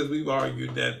we've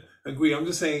argued that agree. I'm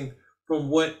just saying from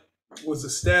what was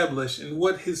established and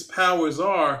what his powers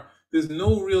are, there's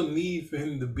no real need for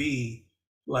him to be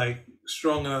like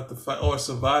strong enough to fight or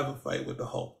survive a fight with the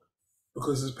Hulk,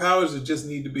 because his powers just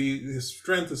need to be, his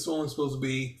strength is only supposed to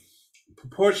be a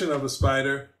proportion of a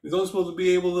spider. He's only supposed to be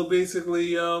able to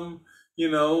basically,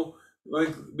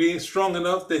 like being strong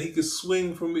enough that he could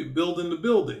swing from building to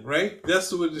building, right?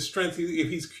 That's what the strength. If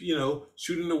he's,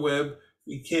 shooting the web,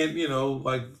 he can't,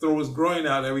 like throw his groin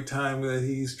out every time that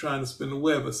he's trying to spin the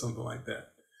web or something like that.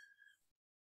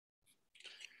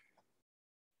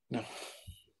 No.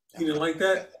 He didn't like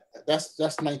that? That's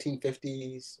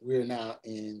 1950s. We're now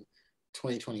in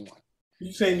 2021.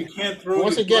 You're saying you can't throw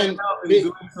once again,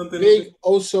 Big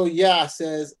Oso Ya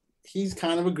says he's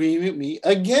kind of agreeing with me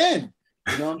again.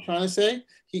 You know what I'm trying to say?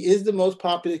 He is the most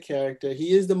popular character.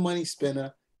 He is the money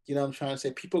spinner. You know what I'm trying to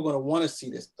say? People are going to want to see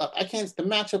this. The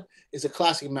matchup is a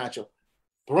classic matchup.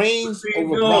 Brains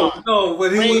over brawn. No,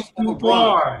 but he went too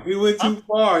far. He went too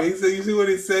far. He said, you see what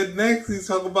he said next? He's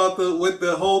talking about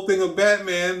the whole thing of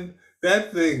Batman,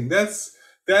 that thing.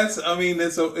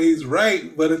 He's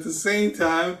right, but at the same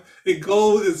time,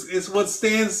 it's what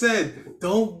Stan said.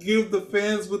 Don't give the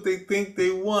fans what they think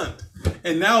they want.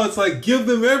 And now it's like, give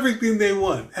them everything they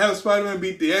want. Have Spider-Man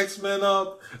beat the X-Men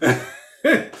up.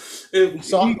 They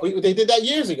did that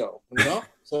years ago,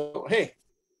 So, hey.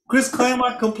 Chris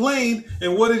Claremont complained,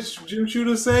 and what did Jim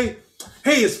Shooter say?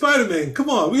 Hey, it's Spider-Man. Come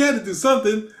on, we had to do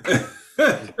something.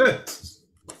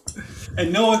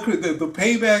 And no one could. The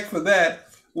payback for that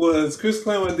was Chris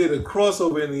Claremont did a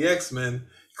crossover in the X-Men.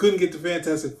 Couldn't get to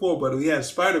Fantastic Four, but we had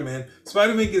Spider-Man.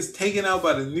 Spider-Man gets taken out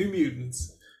by the New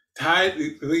Mutants.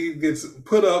 He gets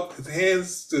put up, his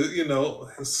hands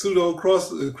pseudo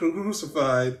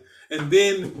crucified, and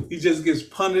then he just gets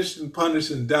punished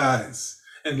and dies.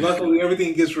 And luckily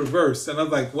everything gets reversed. And I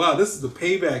was like, wow, this is the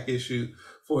payback issue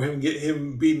for him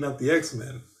beating up the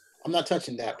X-Men. I'm not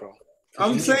touching that, bro.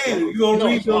 I'm saying, if you go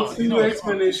read those two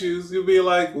X-Men issues, you'll be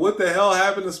like, what the hell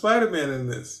happened to Spider-Man in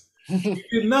this? He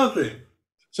did nothing.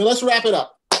 So let's wrap it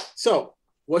up. So,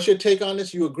 what's your take on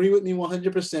this? You agree with me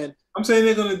 100%. I'm saying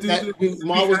they're going to do this.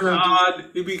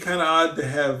 It'd be kind of odd to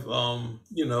have,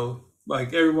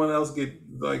 like everyone else get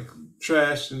like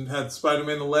trashed and had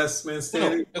Spider-Man the last man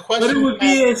standing. But it would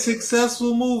be a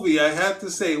successful movie. I have to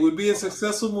say, it would be a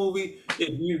successful movie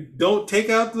if you don't take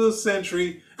out the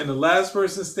Sentry and the last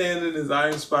person standing is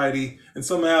Iron Spidey, and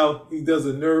somehow he does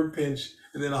a nerve pinch,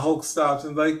 and then the Hulk stops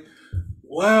and like,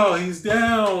 wow, he's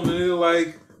down, and they're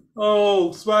like,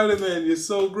 oh, Spider-Man, you're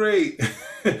so great.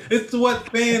 It's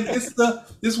what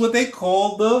they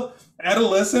call the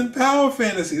adolescent power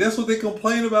fantasy. That's what they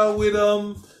complain about with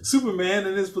Superman,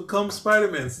 and it's become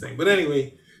Spider-Man's thing. But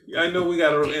anyway, I know we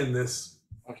got to end this.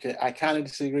 Okay, I kind of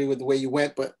disagree with the way you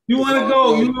went, but you want to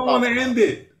go. You don't want to end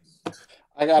it.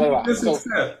 I got it. So,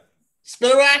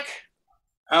 Spinnerack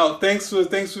out. Thanks for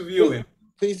viewing.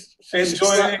 Please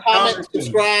enjoy. Comment,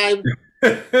 subscribe.